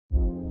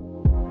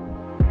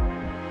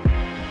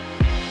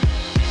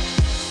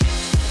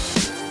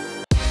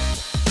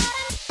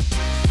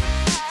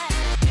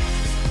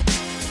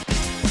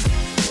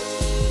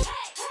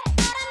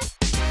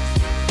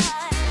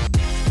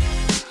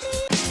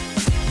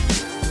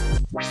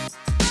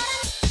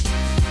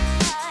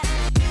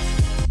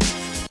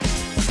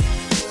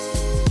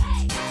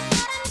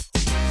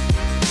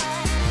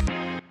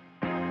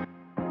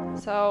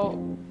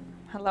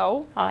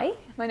Hello. Hi.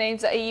 My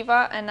name's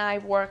Ieva and I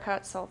work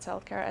at Salt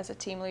Healthcare as a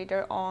team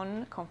leader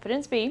on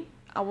Confidence B.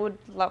 I would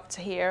love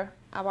to hear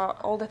about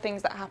all the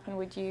things that happened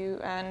with you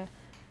and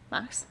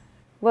Max.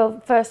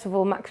 Well, first of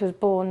all, Max was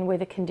born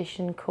with a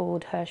condition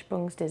called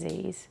Hirschsprung's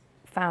disease.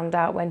 Found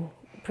out when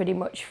pretty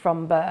much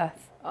from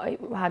birth. I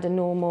had a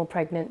normal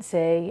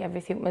pregnancy,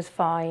 everything was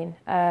fine,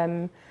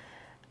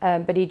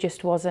 but he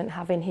just wasn't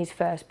having his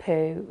first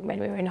poo when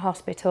we were in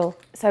hospital.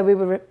 So we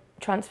were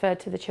transferred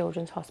to the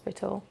Children's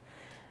Hospital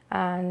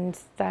and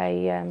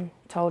they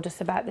told us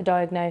about the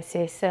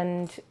diagnosis,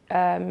 and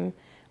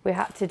we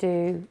had to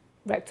do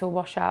rectal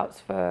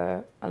washouts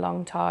for a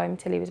long time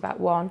till he was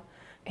about 1.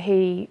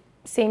 He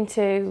seemed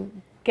to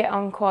get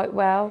on quite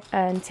well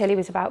until he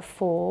was about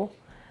 4,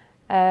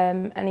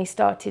 and he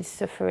started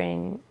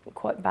suffering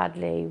quite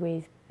badly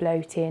with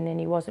bloating and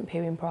he wasn't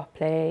pooing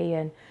properly,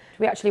 and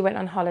we actually went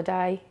on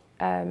holiday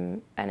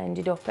and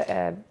ended up at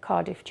a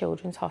Cardiff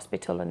Children's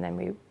Hospital, and then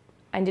we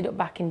ended up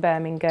back in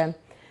Birmingham.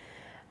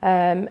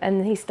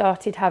 And he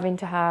started having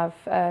to have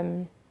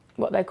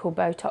what they call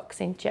Botox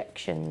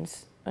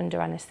injections under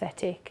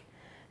anaesthetic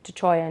to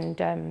try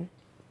and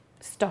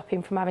stop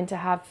him from having to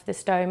have the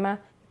stoma.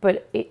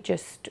 But it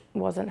just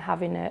wasn't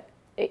having it.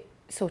 It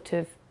sort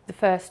of, the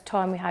first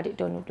time we had it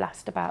done would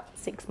last about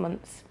 6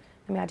 months,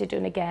 and we had it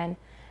done again,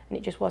 and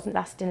it just wasn't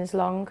lasting as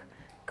long.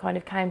 Kind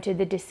of came to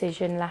the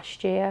decision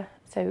last year,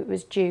 so it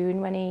was June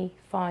when he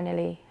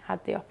finally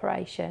had the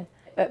operation.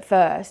 At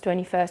first, when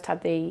he first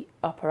had the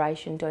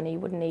operation done, he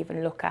wouldn't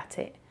even look at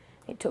it.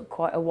 It took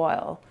quite a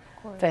while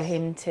for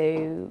him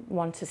to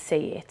want to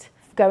see it.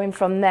 Going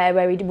from there,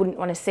 where he wouldn't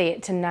want to see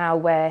it, to now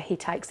where he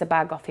takes the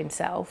bag off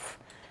himself,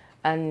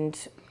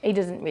 and he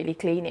doesn't really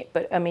clean it,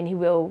 but I mean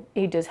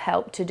he does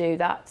help to do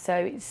that. So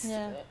it's,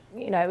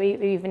 you know,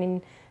 even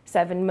in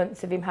 7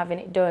 months of him having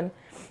it done,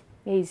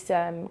 he's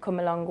come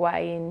a long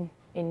way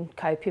in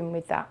coping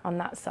with that on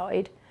that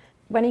side.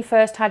 When he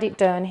first had it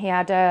done, he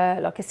had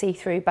like a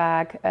see-through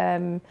bag,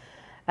 and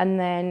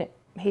then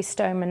his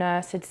stoma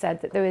nurse had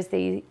said that there was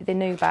the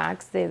new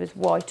bags, there was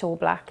white or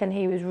black, and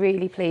he was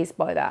really pleased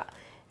by that.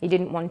 He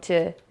didn't want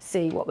to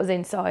see what was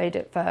inside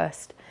at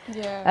first.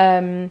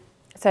 Yeah.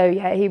 So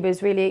yeah, he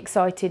was really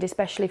excited,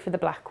 especially for the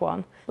black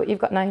one. But you've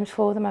got names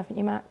for them, haven't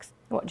you, Max?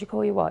 What do you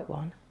call your white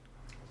one?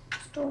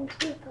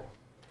 Stormtrooper.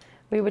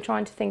 We were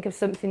trying to think of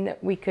something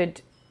that we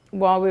could,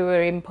 while we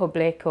were in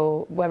public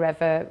or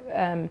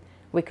wherever,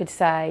 we could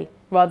say,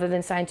 rather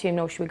than saying to him,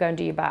 no, should we go and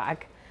do your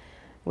bag?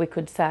 We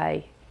could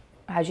say,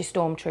 how's your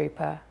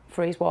Stormtrooper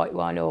for his white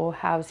one, or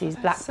how's his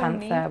Black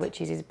Panther, which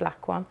is his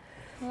black one.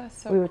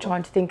 That's so we were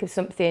trying to think of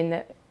something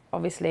that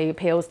obviously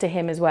appeals to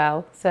him as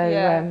well.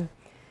 So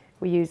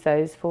we use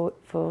those for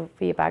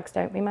your bags,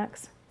 don't we,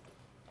 Max?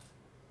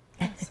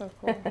 That's so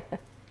cool.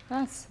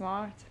 That's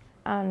smart.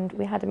 And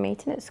we had a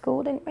meeting at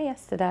school, didn't we,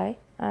 yesterday?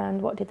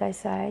 And what did they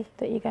say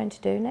that you're going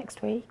to do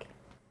next week?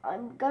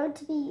 I'm going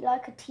to be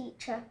like a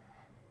teacher.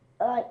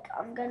 Like,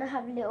 I'm going to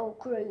have little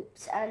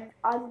groups and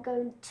I'm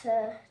going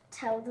to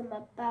tell them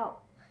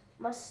about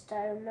my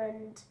stoma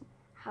and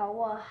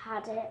how I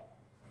had it.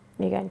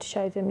 You're going to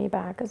show them your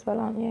bag as well,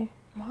 aren't you?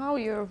 Wow,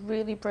 you're a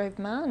really brave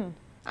man.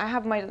 I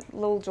have my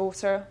little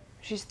daughter,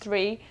 she's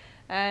 3,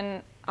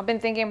 and I've been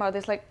thinking about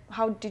this, like,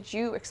 how did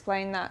you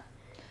explain that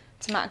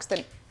to Max,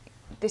 that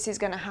this is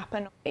going to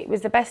happen? It was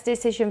the best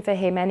decision for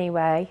him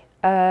anyway,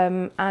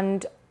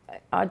 and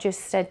I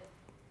just said,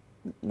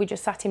 we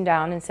just sat him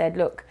down and said,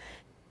 look,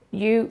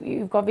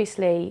 you've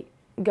obviously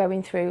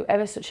going through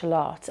ever such a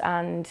lot,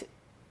 and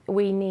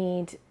we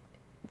need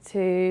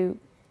to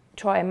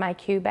try and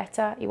make you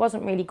better. He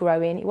wasn't really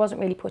growing, he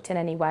wasn't really putting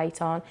any weight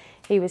on,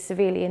 he was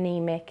severely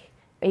anaemic.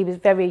 He was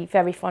very,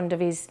 very fond of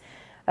his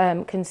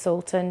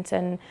consultant,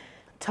 and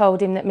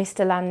told him that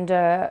Mr.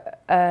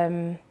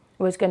 Lander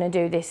was going to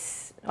do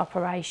this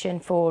operation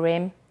for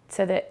him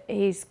so that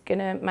he's going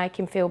to make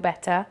him feel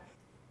better.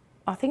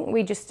 I think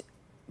we just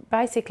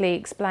basically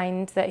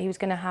explained that he was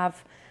going to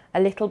have a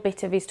little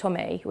bit of his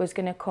tummy was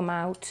going to come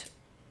out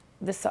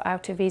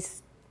of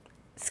his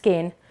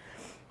skin,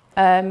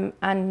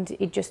 and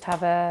he'd just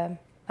have a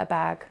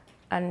bag,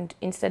 and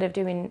instead of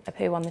doing a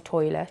poo on the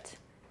toilet,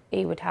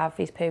 he would have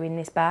his poo in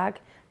this bag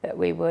that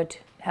we would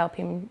help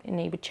him, and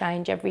he would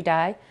change every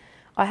day.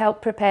 I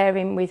helped prepare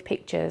him with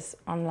pictures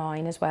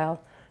online as well.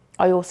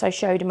 I also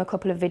showed him a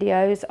couple of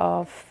videos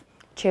of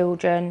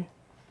children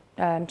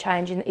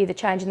either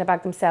changing the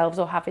bag themselves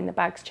or having the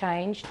bags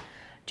changed,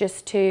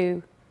 just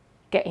to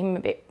get him a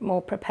bit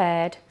more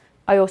prepared.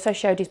 I also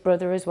showed his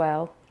brother as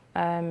well,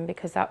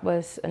 because that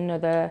was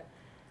another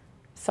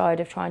side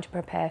of trying to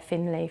prepare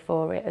Finley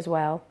for it as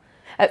well.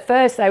 At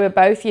first they were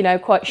both, you know,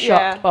 quite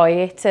shocked by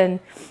it, and,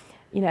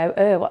 you know,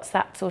 what's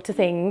that sort of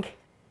thing.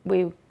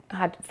 We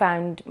had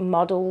found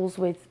models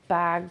with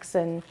bags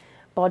and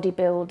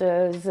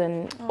bodybuilders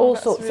and all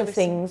sorts of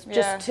things,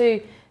 just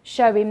to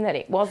show him that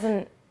it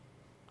wasn't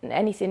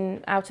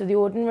anything out of the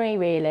ordinary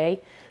really,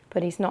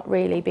 but he's not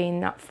really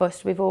been that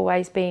fussed. We've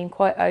always been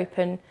quite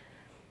open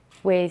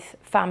with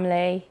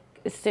family.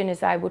 As soon as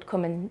they would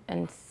come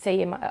and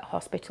see him at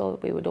hospital,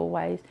 we would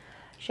always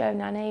show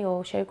nanny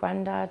or show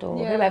granddad or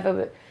Yeah. whoever,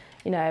 but,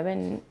 you know,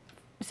 and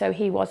so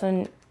he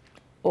wasn't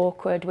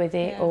awkward with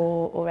it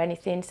or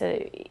anything. So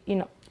you're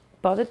not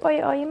bothered by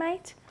it, are you,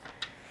 mate?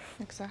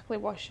 Exactly,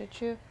 why should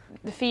you?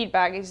 The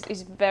feedback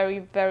is very,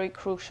 very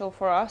crucial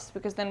for us,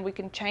 because then we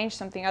can change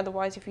something.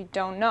 Otherwise, if you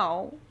don't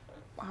know,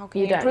 how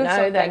can you don't improve know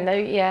something? then, no,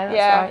 yeah,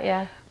 that's right,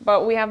 yeah.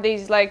 But we have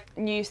these like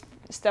new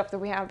stuff that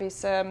we have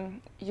is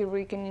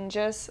Eureka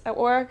Ninjas at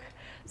work.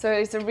 So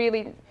it's a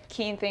really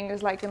keen thing,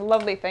 it's like a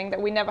lovely thing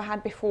that we never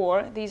had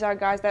before. These are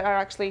guys that are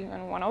actually,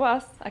 and one of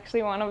us,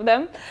 actually one of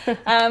them.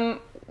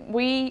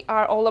 We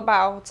are all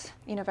about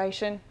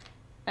innovation.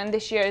 And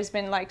this year has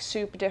been like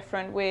super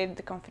different with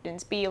the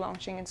Confidence B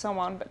launching and so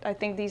on. But I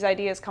think these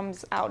ideas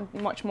comes out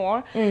much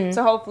more.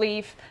 So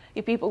hopefully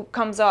if people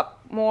comes up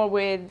more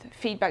with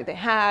feedback they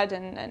had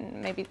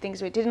and maybe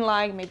things we didn't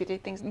like, maybe the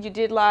things you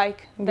did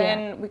like,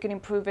 then we can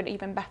improve it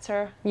even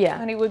better.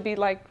 Yeah. And it would be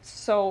like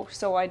so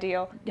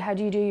ideal. How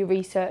do you do your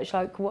research?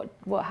 Like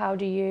how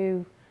do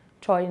you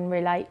try and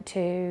relate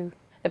to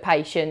the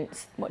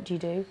patients? What do you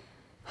do?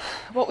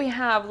 What we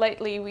have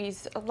lately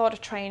is a lot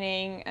of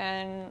training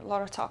and a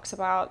lot of talks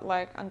about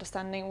like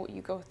understanding what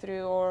you go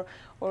through or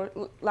a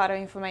lot of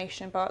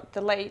information. But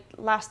the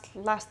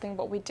last thing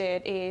what we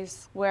did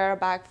is wear a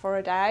bag for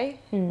a day,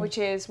 which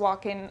is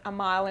walking a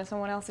mile in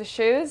someone else's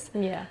shoes.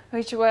 Yeah.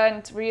 Which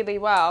went really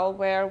well,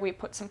 where we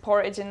put some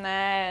porridge in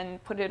there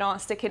and put it on,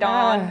 stick it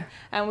on.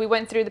 And we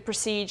went through the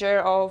procedure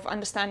of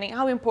understanding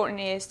how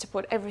important it is to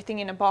put everything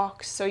in a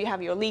box. So you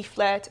have your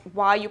leaflet,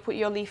 why you put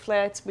your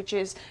leaflets, which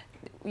is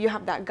you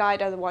have that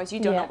guide, otherwise you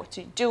don't know what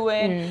you're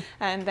doing,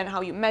 and then how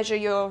you measure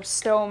your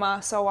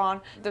stoma, so on.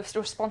 The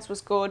response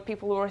was good.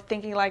 People were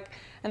thinking like,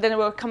 and then they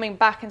were coming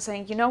back and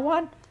saying, you know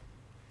what,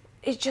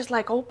 it just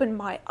like opened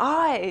my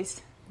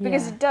eyes,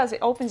 because it does, it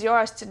opens your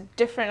eyes to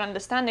different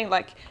understanding.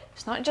 Like,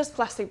 it's not just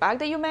plastic bag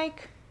that you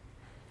make,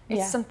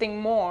 it's something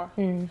more.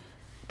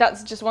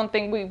 That's just one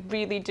thing we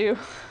really do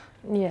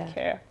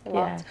care a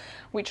lot.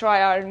 We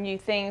try our new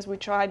things, we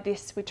tried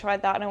this, we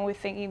tried that, and we're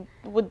thinking,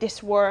 would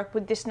this work,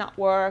 would this not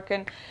work,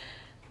 and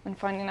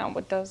finding out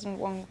what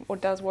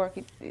does work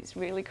is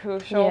really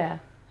crucial,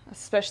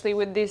 especially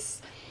with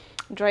this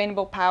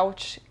drainable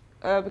pouch,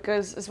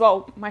 because as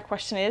well, my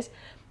question is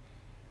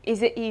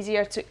it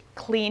easier to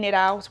clean it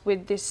out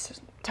with this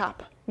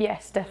tap?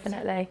 Yes,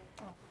 definitely.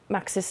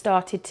 Max has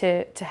started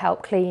to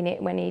help clean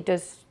it when he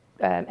does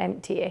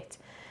empty it,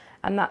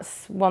 and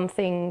that's one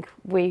thing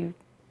we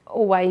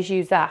always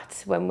use,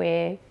 that when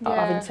we're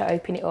having to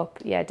open it up.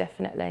 Yeah,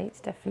 definitely. It's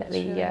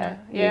definitely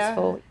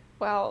useful.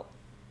 Well,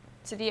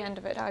 to the end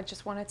of it, I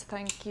just wanted to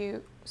thank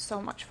you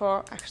so much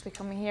for actually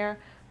coming here,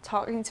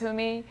 talking to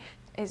me.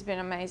 It's been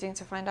amazing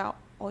to find out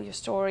all your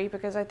story,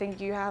 because I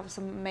think you have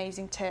some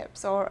amazing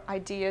tips or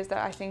ideas that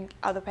I think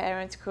other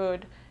parents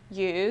could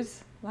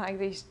use, like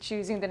these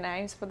choosing the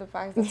names for the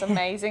fact. That's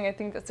amazing. I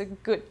think that's a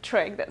good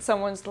trick that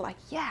someone's like,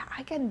 yeah,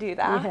 I can do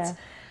that.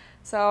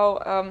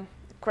 So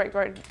great,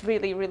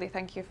 really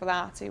thank you for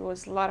that. It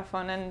was a lot of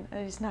fun, and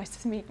it's nice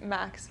to meet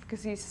Max,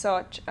 because he's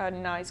such a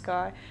nice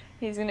guy.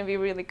 He's going to be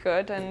really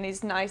good, and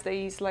it's nice that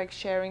he's like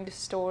sharing the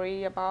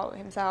story about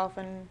himself,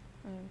 and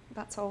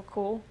that's all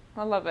cool.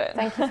 I love it.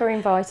 Thank you for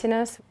inviting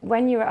us.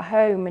 When you're at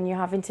home and you're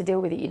having to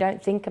deal with it, you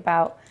don't think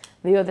about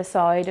the other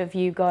side of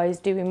you guys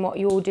doing what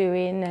you're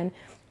doing and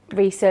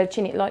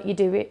researching it like you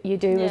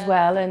do as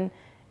well, and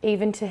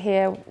even to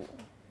hear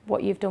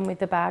what you've done with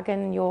the bag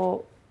and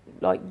you're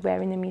like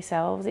wearing them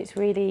yourselves. It's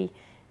really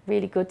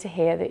good to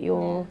hear that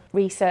you're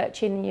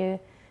researching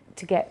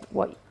to get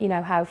what, you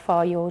know, how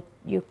far you're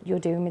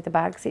doing with the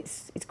bags.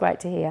 It's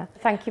great to hear.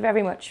 Thank you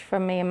very much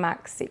from me and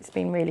Max. It's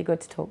been really good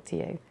to talk to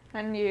you.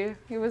 And you,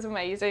 it was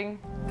amazing.